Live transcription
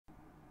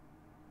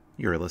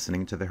You're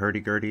listening to the Hurdy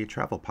Gurdy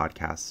Travel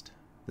Podcast.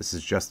 This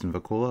is Justin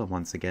Vacula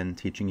once again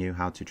teaching you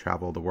how to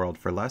travel the world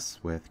for less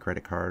with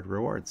credit card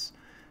rewards.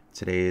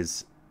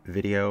 Today's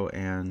video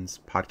and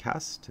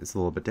podcast is a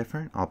little bit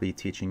different. I'll be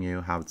teaching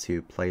you how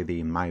to play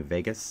the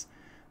MyVegas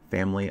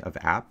family of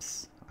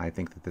apps. I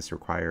think that this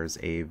requires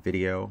a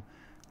video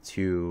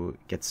to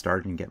get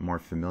started and get more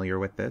familiar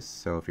with this.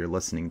 So if you're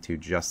listening to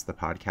just the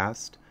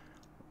podcast,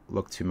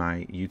 look to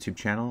my YouTube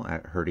channel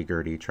at Hurdy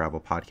Gurdy Travel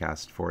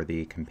Podcast for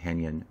the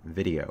companion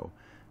video.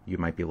 You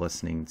might be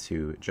listening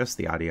to just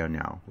the audio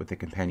now. With the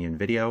companion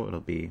video,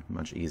 it'll be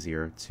much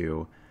easier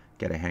to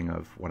get a hang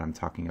of what I'm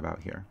talking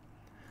about here.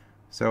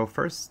 So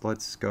first,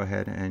 let's go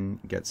ahead and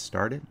get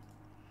started.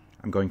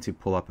 I'm going to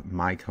pull up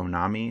My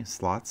Konami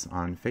slots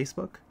on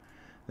Facebook.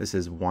 This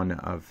is one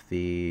of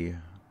the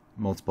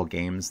multiple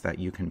games that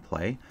you can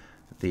play.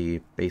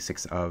 The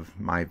basics of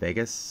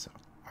MyVegas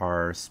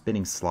are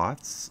spinning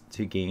slots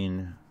to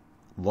gain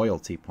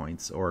loyalty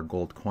points or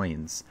gold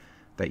coins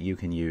that you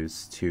can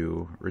use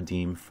to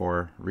redeem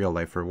for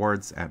real-life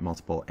rewards at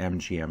multiple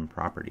MGM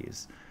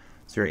properties.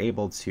 So you're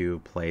able to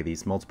play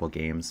these multiple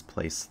games,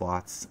 play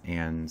slots,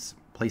 and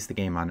place the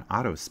game on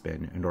auto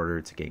spin in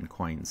order to gain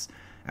coins.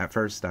 At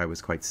first, I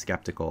was quite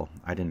skeptical.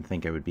 I didn't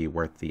think it would be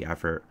worth the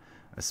effort,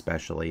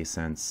 especially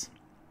since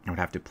I would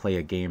have to play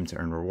a game to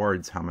earn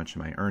rewards. How much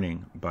am I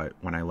earning? But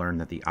when I learned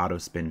that the auto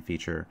spin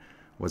feature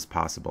was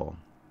possible,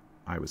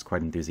 I was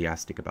quite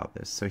enthusiastic about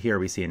this. So here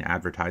we see an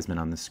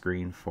advertisement on the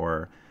screen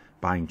for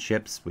buying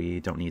chips. We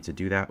don't need to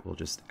do that. We'll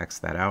just X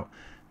that out.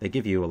 They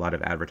give you a lot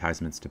of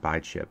advertisements to buy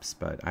chips,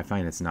 but I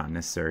find it's not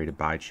necessary to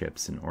buy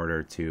chips in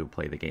order to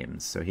play the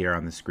games. So here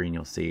on the screen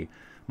you'll see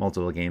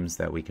multiple games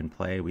that we can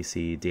play. We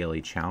see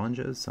daily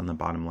challenges on the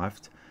bottom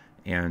left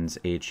and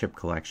a chip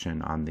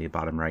collection on the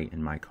bottom right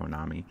in My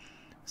Konami.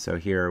 So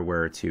here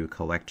we're to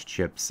collect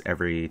chips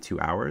every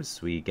 2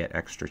 hours. We get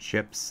extra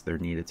chips. They're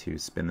needed to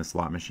spin the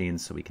slot machine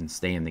so we can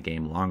stay in the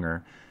game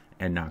longer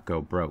and not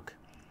go broke.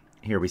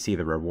 Here we see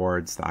the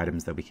rewards, the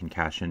items that we can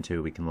cash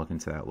into. We can look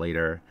into that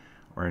later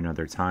or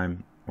another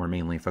time. We're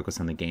mainly focused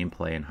on the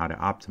gameplay and how to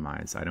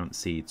optimize. I don't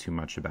see too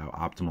much about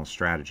optimal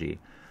strategy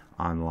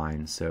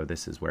online, so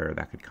this is where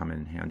that could come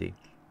in handy.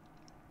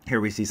 Here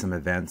we see some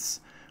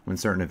events. When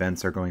certain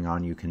events are going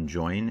on, you can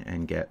join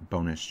and get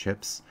bonus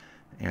chips.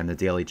 And the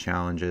daily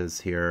challenges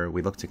here,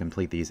 we look to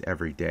complete these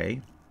every day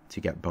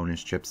to get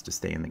bonus chips to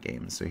stay in the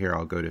game. So here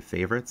I'll go to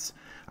favorites.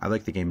 I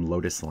like the game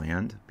Lotus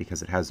Land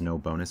because it has no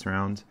bonus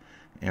round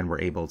and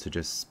we're able to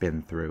just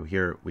spin through.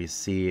 Here we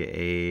see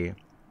a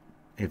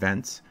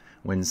event,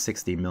 win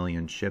 60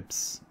 million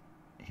chips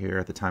here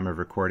at the time of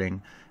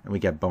recording, and we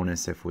get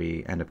bonus if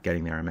we end up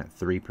getting there. I'm at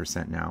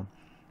 3% now.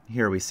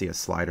 Here we see a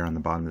slider on the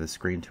bottom of the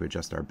screen to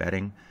adjust our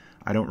betting.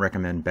 I don't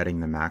recommend betting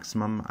the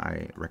maximum.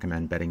 I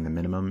recommend betting the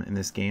minimum in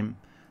this game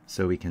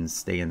so we can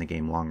stay in the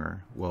game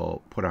longer.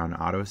 We'll put on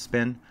auto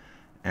spin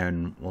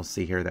and we'll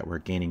see here that we're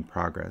gaining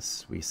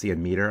progress. We see a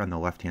meter on the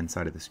left-hand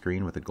side of the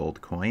screen with a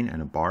gold coin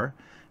and a bar.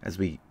 As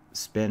we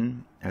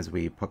spin, as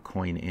we put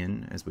coin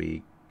in, as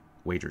we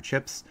wager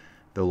chips,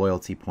 the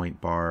loyalty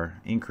point bar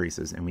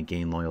increases and we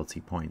gain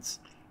loyalty points.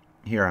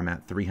 Here I'm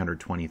at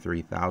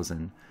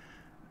 323,000.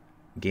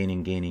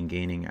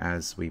 Gaining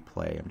as we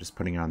play. I'm just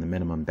putting it on the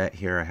minimum bet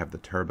here. I have the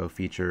turbo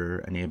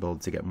feature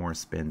enabled to get more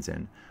spins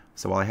in.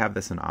 So while I have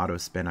this in auto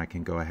spin, I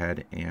can go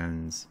ahead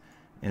and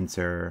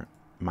enter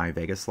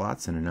MyVegas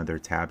slots in another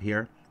tab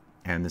here,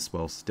 and this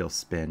will still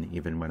spin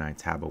even when I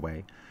tab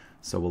away.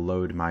 So we'll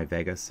load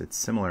MyVegas. It's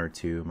similar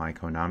to My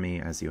Konami,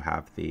 as you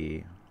have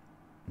the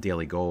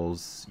daily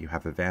goals, you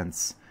have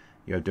events,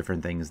 you have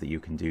different things that you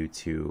can do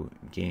to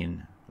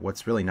gain.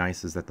 What's really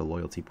nice is that the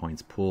loyalty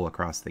points pool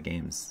across the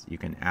games. You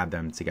can add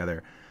them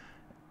together.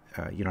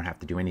 You don't have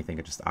to do anything,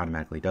 it just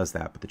automatically does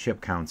that, but the chip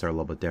counts are a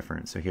little bit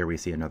different. So here we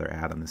see another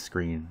ad on the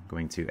screen,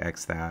 going to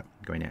X that,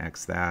 going to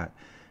X that,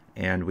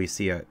 and we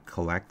see a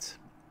collect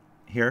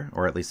here,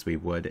 or at least we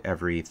would.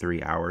 Every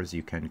 3 hours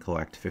you can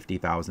collect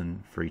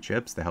 50,000 free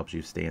chips. That helps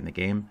you stay in the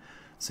game,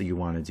 so you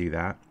want to do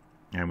that.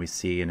 And we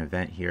see an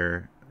event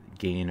here,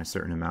 gain a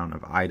certain amount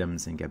of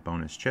items and get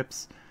bonus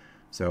chips.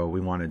 So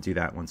we want to do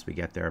that once we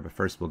get there, but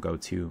first we'll go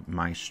to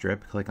My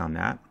Strip, click on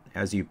that.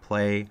 As you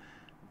play,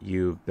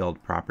 you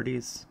build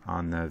properties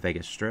on the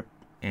Vegas Strip,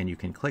 and you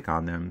can click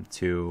on them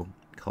to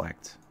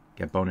collect,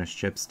 get bonus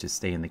chips to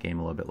stay in the game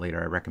a little bit later.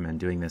 I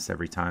recommend doing this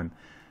every time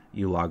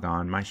you log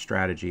on. My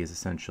strategy is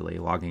essentially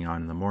logging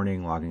on in the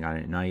morning, logging on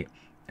at night,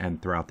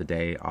 and throughout the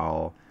day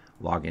I'll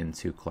log in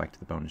to collect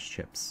the bonus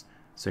chips.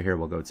 So here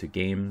we'll go to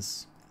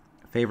games.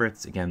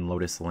 Favorites, again,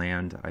 Lotus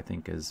Land I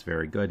think is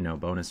very good. No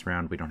bonus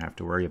round. We don't have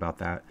to worry about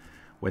that.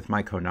 With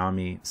My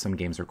Konami, some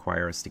games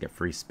require us to get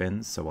free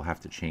spins, so we'll have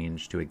to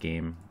change to a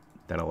game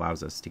that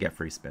allows us to get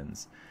free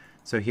spins.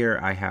 So here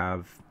I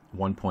have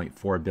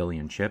 1.4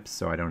 billion chips,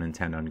 so I don't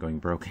intend on going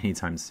broke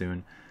anytime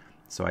soon.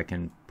 So I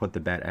can put the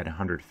bet at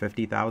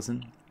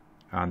 150,000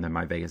 on the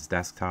MyVegas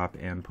desktop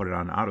and put it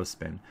on auto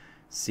spin.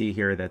 See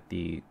here that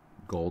the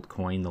gold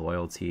coin, the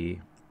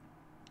loyalty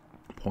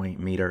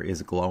point meter,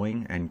 is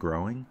glowing and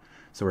growing.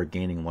 So we're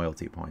gaining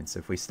loyalty points.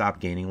 If we stop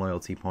gaining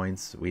loyalty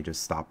points, we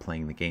just stop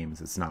playing the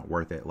games. It's not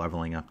worth it.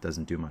 Leveling up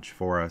doesn't do much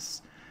for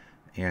us.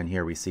 And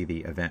here we see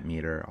the event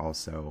meter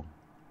also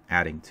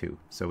adding to.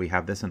 So we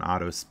have this in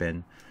auto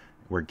spin.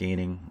 We're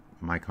gaining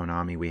my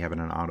Konami. We have it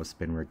on auto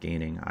spin. We're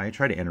gaining. I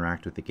try to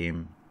interact with the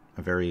game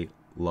a very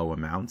low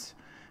amount.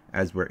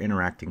 As we're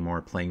interacting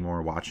more, playing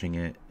more, watching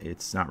it,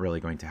 it's not really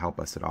going to help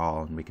us at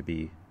all. And we could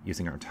be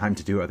using our time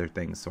to do other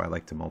things. So I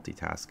like to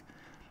multitask.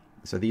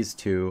 So these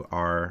two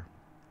are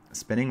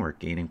spinning. We're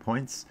gaining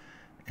points.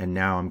 And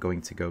now I'm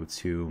going to go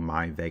to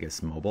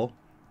MyVegas Mobile.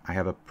 I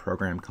have a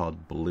program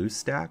called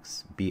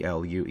BlueStacks,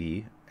 BlueStacks,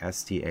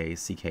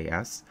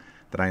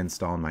 that I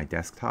install on my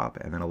desktop,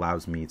 and that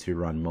allows me to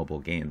run mobile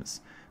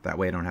games. That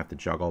way I don't have to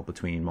juggle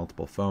between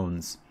multiple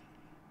phones.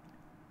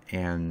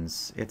 And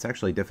it's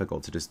actually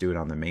difficult to just do it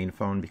on the main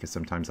phone, because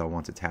sometimes I'll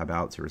want to tab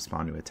out to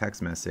respond to a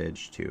text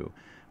message, to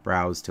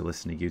browse, to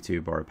listen to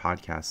YouTube or a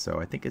podcast. So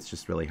I think it's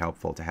just really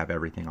helpful to have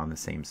everything on the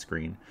same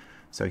screen.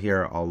 So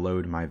here I'll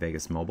load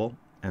MyVegas Mobile,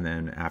 and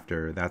then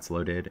after that's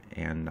loaded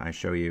and I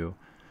show you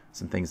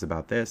some things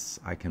about this,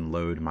 I can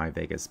load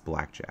MyVegas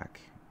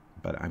Blackjack,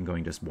 but I'm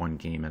going just one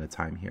game at a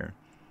time here.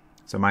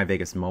 So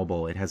MyVegas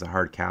Mobile, it has a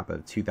hard cap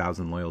of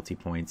 2,000 loyalty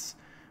points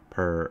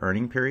per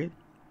earning period.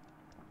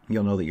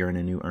 You'll know that you're in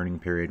a new earning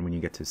period when you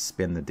get to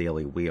spin the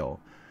daily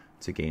wheel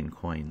to gain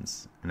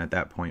coins. And at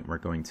that point, we're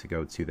going to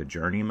go to the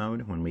journey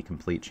mode. When we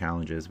complete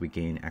challenges, we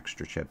gain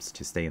extra chips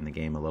to stay in the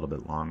game a little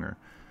bit longer.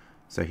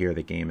 So here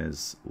the game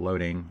is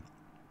loading.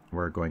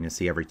 We're going to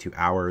see every 2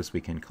 hours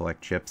we can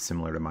collect chips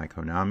similar to my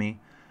Konami.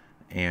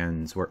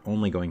 And we're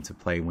only going to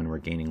play when we're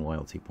gaining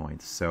loyalty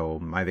points. So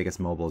MyVegas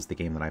Mobile is the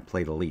game that I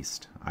play the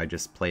least. I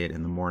just play it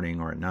in the morning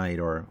or at night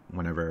or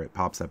whenever it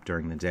pops up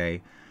during the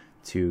day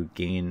to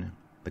gain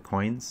the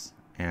coins,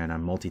 and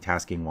I'm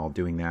multitasking while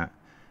doing that.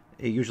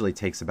 It usually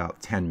takes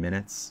about 10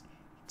 minutes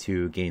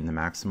to gain the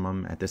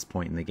maximum. At this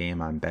point in the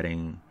game, I'm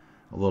betting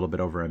a little bit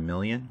over 1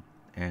 million,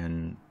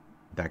 and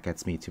that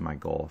gets me to my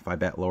goal. If I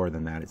bet lower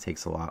than that, it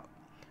takes a lot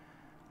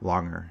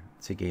longer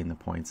to gain the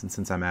points. And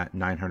since I'm at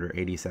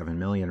 987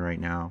 million right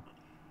now,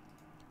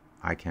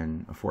 I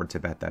can afford to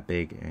bet that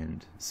big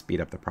and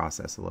speed up the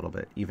process a little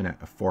bit. Even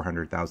at a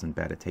 400,000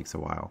 bet, it takes a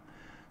while.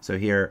 So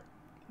here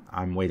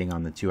I'm waiting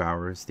on the 2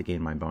 hours to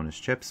gain my bonus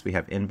chips. We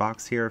have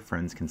inbox here.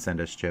 Friends can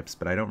send us chips,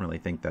 but I don't really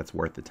think that's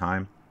worth the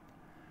time.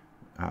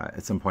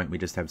 At some point, we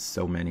just have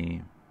so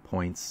many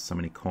points, so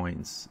many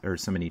coins, or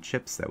so many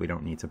chips that we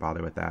don't need to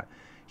bother with that.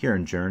 Here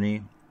in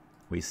Journey,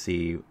 we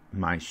see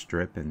My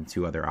Strip and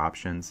 2 other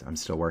options. I'm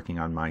still working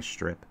on My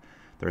Strip.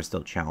 There are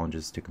still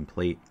challenges to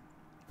complete.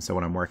 So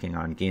when I'm working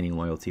on gaining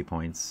loyalty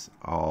points,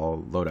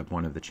 I'll load up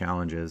one of the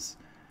challenges.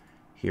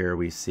 Here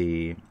we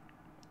see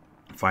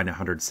find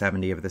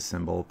 170 of this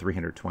symbol,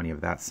 320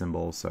 of that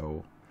symbol.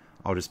 So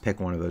I'll just pick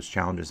one of those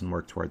challenges and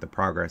work toward the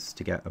progress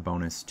to get a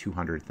bonus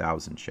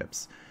 200,000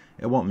 chips.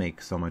 It won't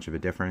make so much of a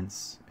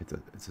difference.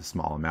 It's a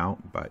small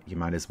amount, but you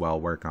might as well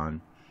work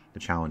on the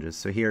challenges.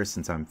 So here,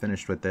 since I'm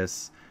finished with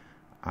this,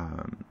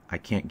 I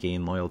can't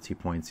gain loyalty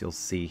points. You'll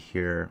see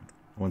here,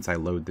 once I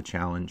load the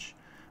challenge,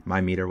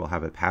 my meter will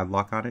have a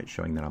padlock on it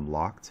showing that I'm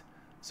locked,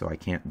 so I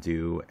can't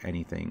do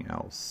anything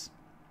else.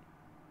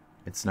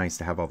 It's nice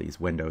to have all these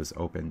windows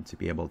open to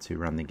be able to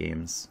run the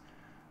games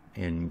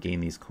and gain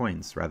these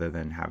coins rather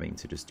than having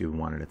to just do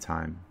one at a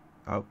time.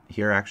 Oh,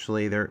 here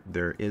actually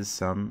there is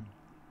some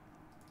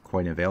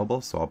coin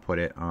available, so I'll put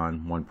it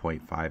on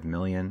 1.5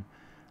 million.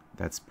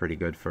 That's pretty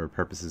good for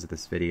purposes of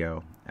this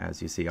video.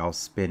 As you see, I'll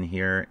spin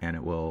here and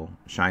it will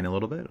shine a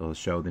little bit. It'll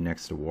show the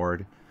next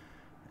award.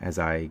 As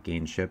I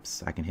gain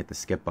chips, I can hit the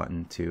skip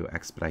button to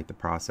expedite the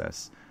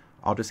process.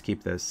 I'll just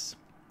keep this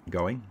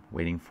going,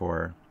 waiting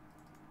for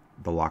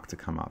the lock to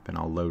come up, and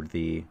I'll load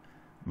the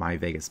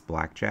MyVegas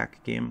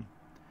Blackjack game.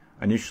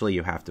 Initially,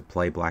 you have to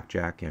play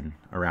Blackjack in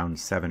around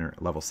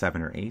level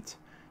 7 or 8.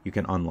 You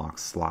can unlock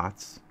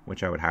slots,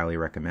 which I would highly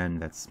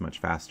recommend. That's much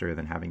faster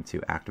than having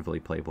to actively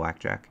play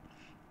Blackjack.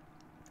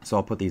 So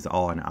I'll put these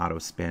all on auto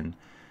spin,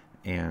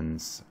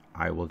 and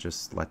I will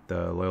just let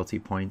the loyalty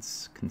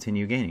points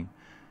continue gaining.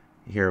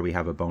 Here we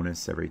have a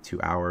bonus every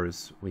 2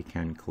 hours. We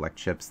can collect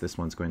chips. This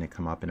one's going to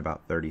come up in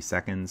about 30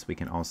 seconds. We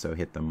can also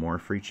hit the more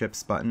free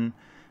chips button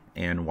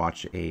and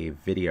watch a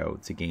video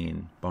to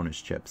gain bonus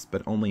chips,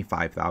 but only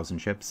 5,000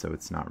 chips, so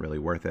it's not really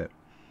worth it.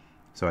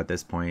 So at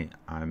this point,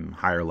 I'm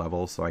higher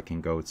level, so I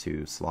can go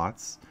to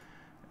slots,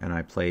 and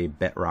I play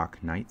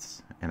Bedrock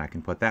Nights, and I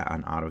can put that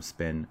on auto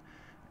spin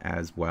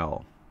as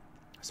well.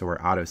 So we're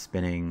auto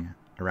spinning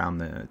around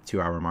the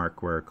 2 hour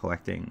mark. We're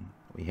collecting,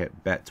 we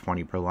hit bet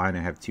 20 per line.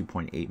 I have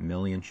 2.8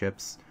 million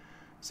chips,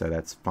 so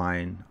that's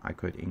fine. I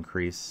could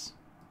increase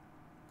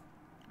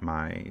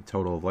my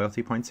total of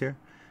loyalty points here,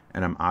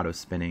 and I'm auto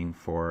spinning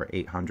for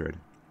 800.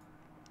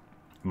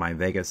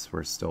 MyVegas,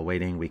 we're still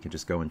waiting. We can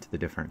just go into the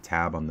different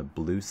tab on the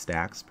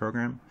BlueStacks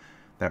program.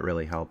 That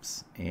really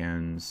helps.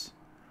 And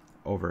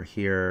over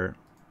here,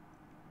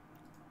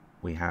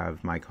 we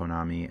have my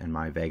Konami and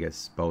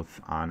MyVegas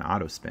both on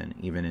auto spin.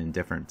 Even in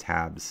different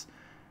tabs,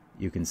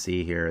 you can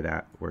see here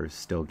that we're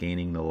still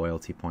gaining the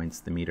loyalty points.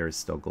 The meter is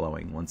still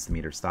glowing. Once the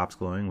meter stops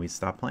glowing, we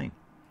stop playing.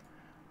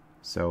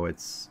 So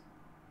it's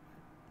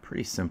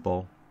pretty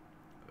simple.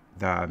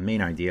 The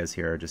main ideas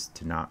here are just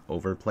to not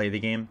overplay the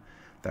game,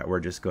 that we're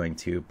just going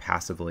to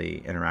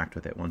passively interact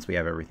with it. Once we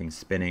have everything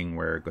spinning,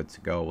 we're good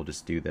to go. We'll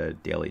just do the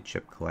daily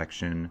chip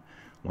collection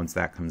once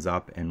that comes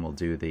up, and we'll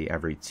do the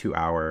every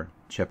 2-hour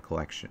chip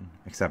collection.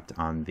 Except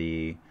on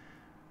the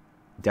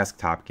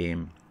desktop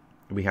game,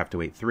 we have to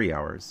wait 3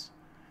 hours.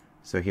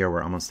 So here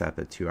we're almost at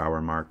the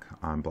 2-hour mark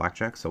on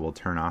blackjack, so we'll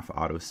turn off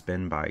auto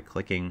spin by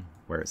clicking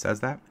where it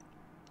says that,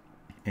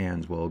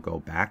 and we'll go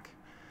back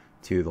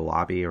to the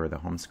lobby or the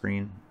home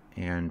screen,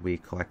 and we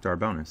collect our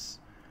bonus.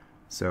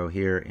 So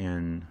here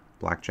in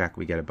blackjack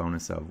we get a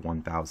bonus of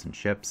 1,000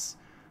 chips.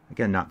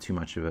 Again, not too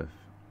much of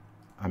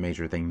a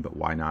major thing, but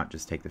why not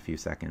just take the few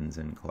seconds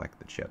and collect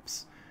the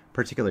chips?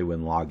 Particularly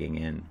when logging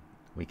in,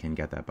 we can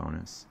get that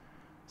bonus.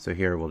 So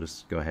here we'll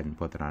just go ahead and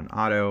put that on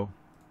auto.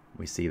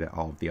 We see that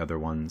all of the other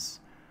ones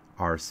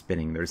are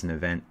spinning. There's an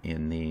event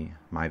in the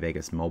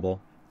MyVegas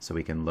mobile, so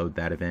we can load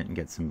that event and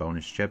get some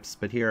bonus chips.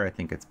 But here I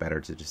think it's better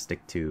to just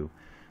stick to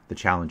the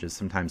challenges.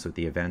 Sometimes with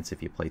the events,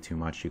 if you play too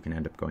much, you can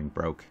end up going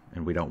broke,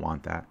 and we don't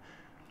want that.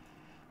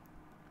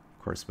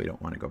 Of course, we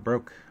don't want to go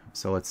broke.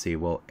 So let's see,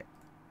 we'll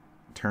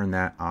turn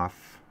that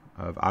off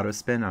of auto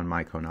spin on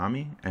my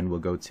Konami, and we'll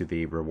go to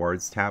the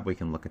rewards tab. We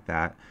can look at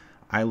that.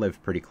 I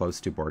live pretty close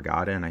to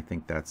Borgata, and I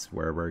think that's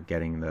where we're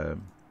getting the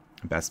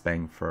best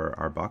bang for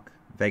our buck.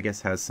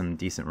 Vegas has some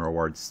decent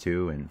rewards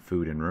too, in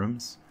food and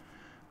rooms,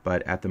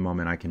 but at the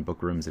moment I can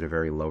book rooms at a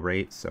very low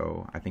rate,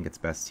 so I think it's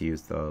best to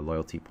use the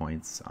loyalty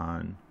points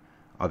on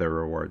other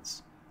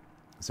rewards.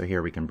 So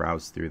here we can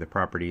browse through the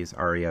properties: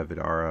 Aria,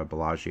 Vidara,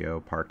 Bellagio,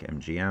 Park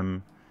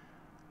MGM,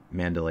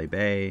 Mandalay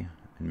Bay,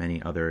 and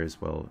many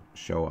others will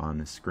show on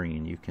the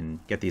screen. You can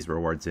get these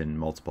rewards in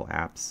multiple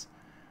apps.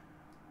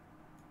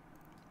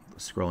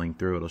 Scrolling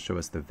through, it'll show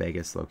us the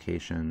Vegas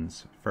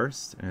locations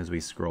first, and as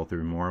we scroll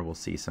through more, we'll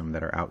see some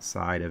that are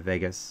outside of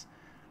Vegas.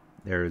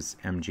 There's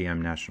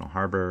MGM National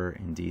Harbor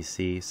in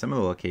DC. Some of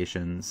the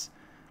locations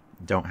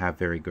don't have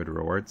very good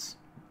rewards,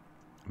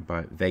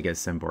 but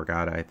Vegas and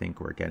Borgata, I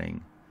think we're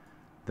getting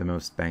the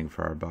most bang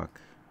for our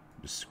buck.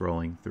 Just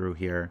scrolling through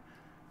here.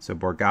 So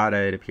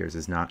Borgata, it appears,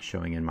 is not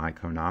showing in my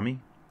Konami,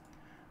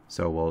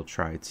 so we'll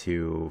try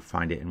to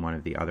find it in one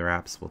of the other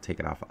apps. We'll take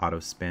it off auto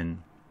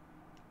spin,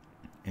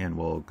 and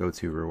we'll go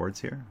to rewards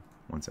here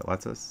once it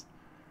lets us.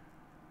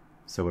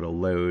 So it'll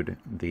load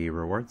the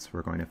rewards.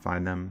 We're going to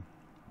find them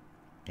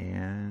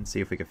and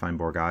see if we can find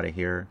Borgata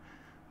here.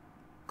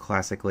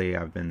 Classically,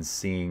 I've been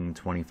seeing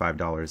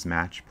 $25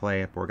 match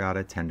play at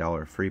Borgata,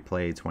 $10 free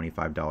play,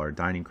 $25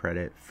 dining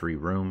credit, free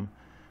room,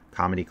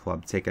 comedy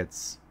club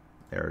tickets.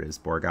 There it is,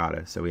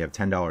 Borgata. So we have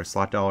 $10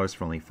 slot dollars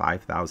for only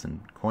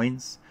 5,000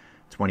 coins,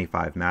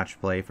 25 match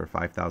play for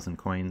 5,000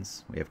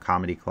 coins. We have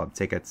comedy club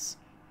tickets,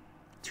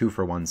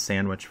 2-for-1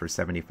 sandwich for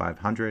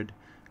 7,500,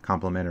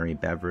 complimentary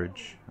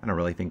beverage. I don't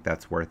really think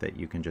that's worth it.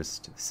 You can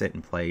just sit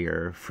and play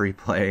your free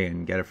play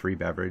and get a free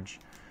beverage.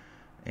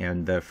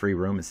 And the free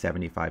room is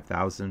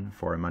 75,000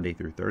 for a Monday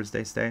through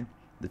Thursday stay.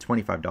 The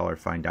 $25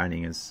 fine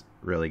dining is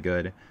really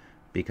good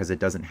because it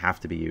doesn't have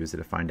to be used at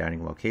a fine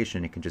dining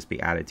location. It can just be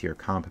added to your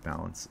comp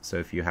balance. So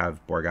if you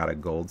have Borgata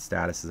Gold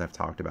status, as I've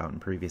talked about in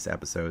previous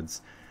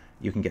episodes,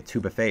 you can get 2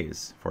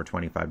 buffets for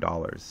 $25,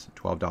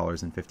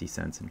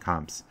 $12.50 in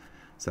comps.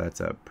 So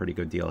that's a pretty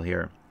good deal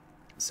here.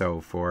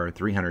 So for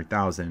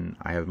 300,000,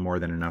 I have more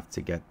than enough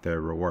to get the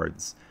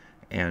rewards.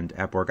 And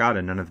at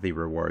Borgata, none of the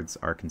rewards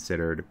are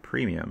considered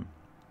premium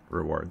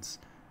rewards.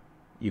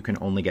 You can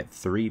only get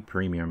 3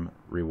 premium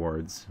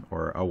rewards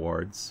or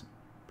awards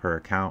per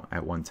account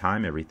at one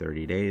time every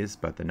 30 days,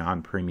 but the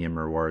non-premium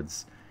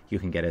rewards, you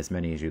can get as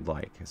many as you'd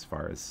like, as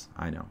far as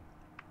I know.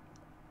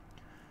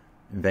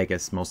 In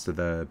Vegas, most of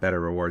the better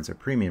rewards are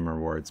premium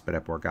rewards, but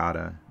at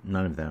Borgata,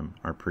 none of them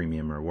are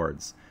premium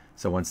rewards.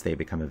 So once they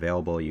become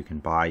available, you can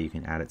buy, you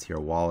can add it to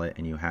your wallet,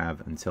 and you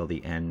have until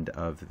the end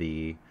of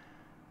the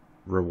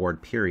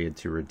reward period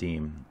to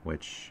redeem,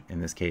 which in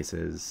this case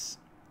is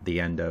the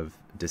end of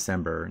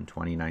December in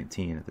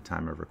 2019 at the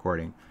time of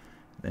recording.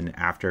 Then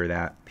after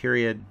that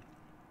period,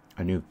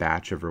 a new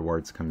batch of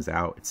rewards comes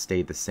out. It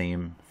stayed the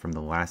same from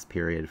the last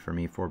period for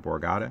me for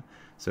Borgata,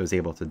 so I was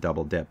able to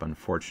double dip.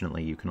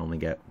 Unfortunately, you can only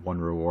get 1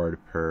 reward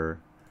per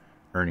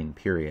earning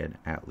period,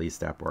 at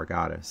least at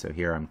Borgata. So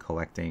here I'm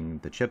collecting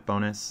the chip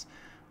bonus.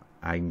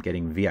 I'm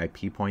getting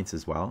VIP points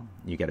as well.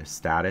 You get a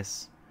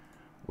status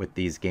with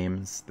these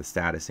games. The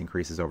status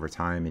increases over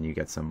time, and you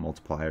get some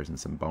multipliers and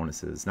some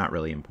bonuses. Not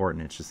really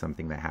important. It's just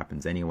something that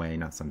happens anyway,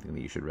 not something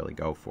that you should really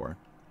go for.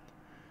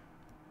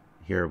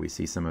 Here we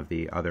see some of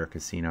the other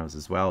casinos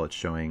as well. It's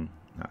showing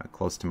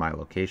close to my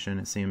location,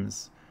 it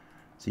seems.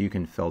 So you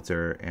can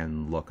filter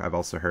and look. I've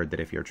also heard that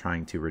if you're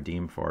trying to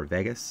redeem for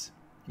Vegas,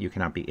 you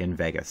cannot be in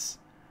Vegas.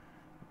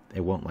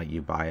 It won't let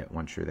you buy it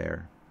once you're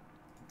there.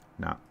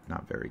 Not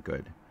very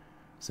good.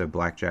 So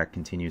blackjack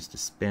continues to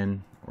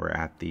spin. We're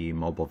at the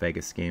mobile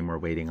Vegas game. We're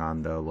waiting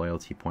on the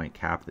loyalty point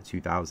cap, the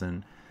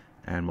 2,000.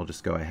 and we'll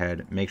just go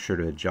ahead. Make sure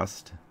to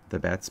adjust the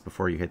bets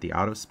before you hit the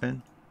auto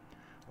spin,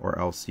 or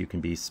else you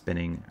can be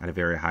spinning at a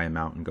very high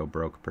amount and go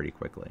broke pretty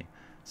quickly.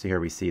 So here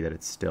we see that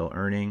it's still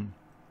earning.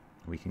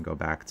 We can go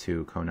back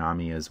to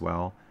Konami as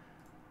well,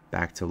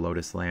 back to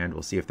Lotus Land.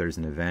 We'll see if there's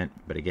an event,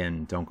 but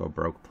again, don't go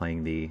broke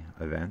playing the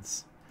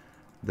events.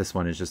 This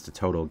one is just a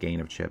total gain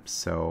of chips,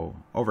 so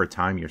over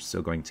time you're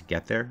still going to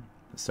get there.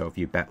 So if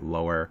you bet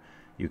lower,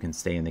 you can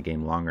stay in the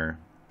game longer,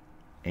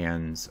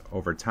 and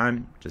over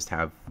time just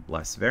have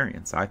less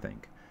variance, I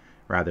think.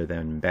 Rather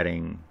than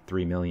betting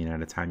 3 million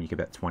at a time, you could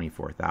bet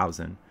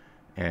 24,000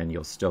 and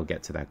you'll still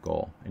get to that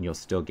goal and you'll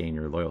still gain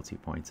your loyalty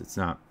points. It's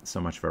not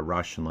so much of a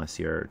rush unless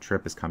your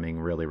trip is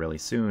coming really, really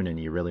soon and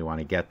you really want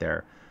to get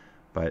there.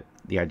 But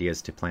the idea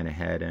is to plan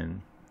ahead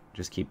and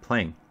just keep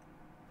playing.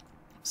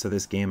 So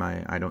this game,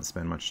 I don't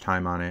spend much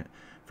time on it.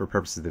 For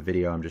purposes of the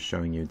video, I'm just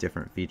showing you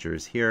different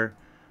features here.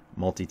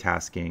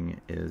 Multitasking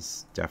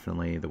is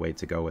definitely the way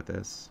to go with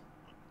this.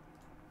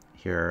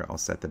 Here, I'll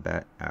set the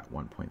bet at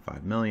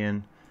 1.5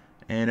 million.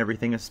 And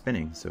everything is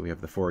spinning. So we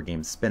have the 4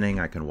 games spinning.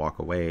 I can walk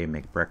away,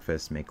 make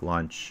breakfast, make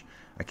lunch.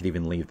 I could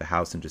even leave the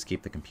house and just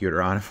keep the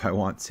computer on if I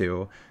want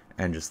to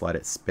and just let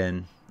it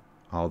spin.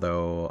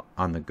 Although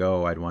on the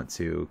go, I'd want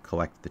to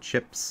collect the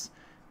chips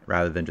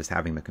rather than just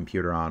having the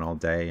computer on all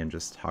day and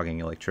just hogging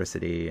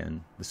electricity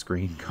and the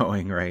screen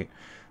going, right?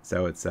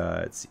 So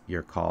it's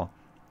your call.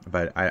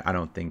 But I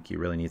don't think you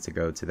really need to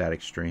go to that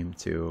extreme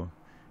to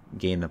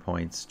gain the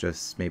points.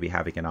 Just maybe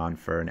having it on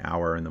for an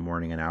hour in the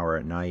morning, an hour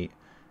at night,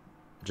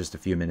 just a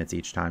few minutes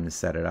each time to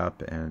set it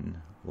up and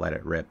let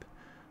it rip,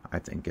 I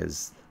think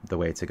is the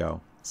way to go.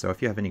 So if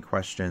you have any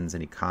questions,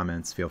 any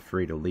comments, feel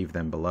free to leave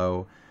them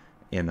below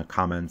in the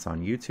comments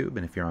on YouTube.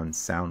 And if you're on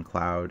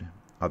SoundCloud,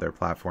 other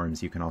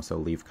platforms, you can also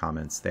leave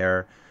comments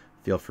there.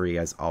 Feel free,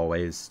 as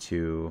always,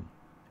 to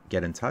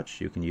get in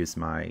touch. You can use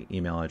my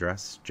email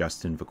address,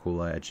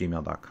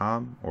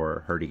 justinvacula@gmail.com,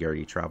 or Hurdy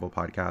Gurdy Travel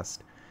Podcast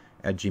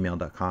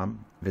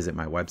 @gmail.com. Visit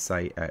my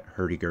website at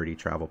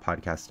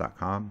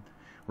hurdygurdytravelpodcast.com,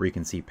 where you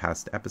can see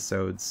past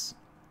episodes,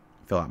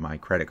 fill out my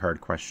credit card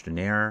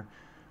questionnaire.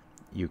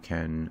 You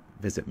can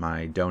visit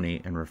my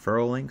donate and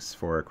referral links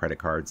for credit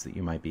cards that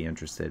you might be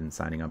interested in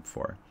signing up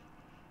for.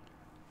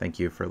 Thank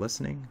you for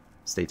listening.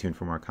 Stay tuned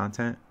for more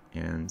content,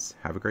 and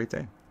have a great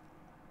day.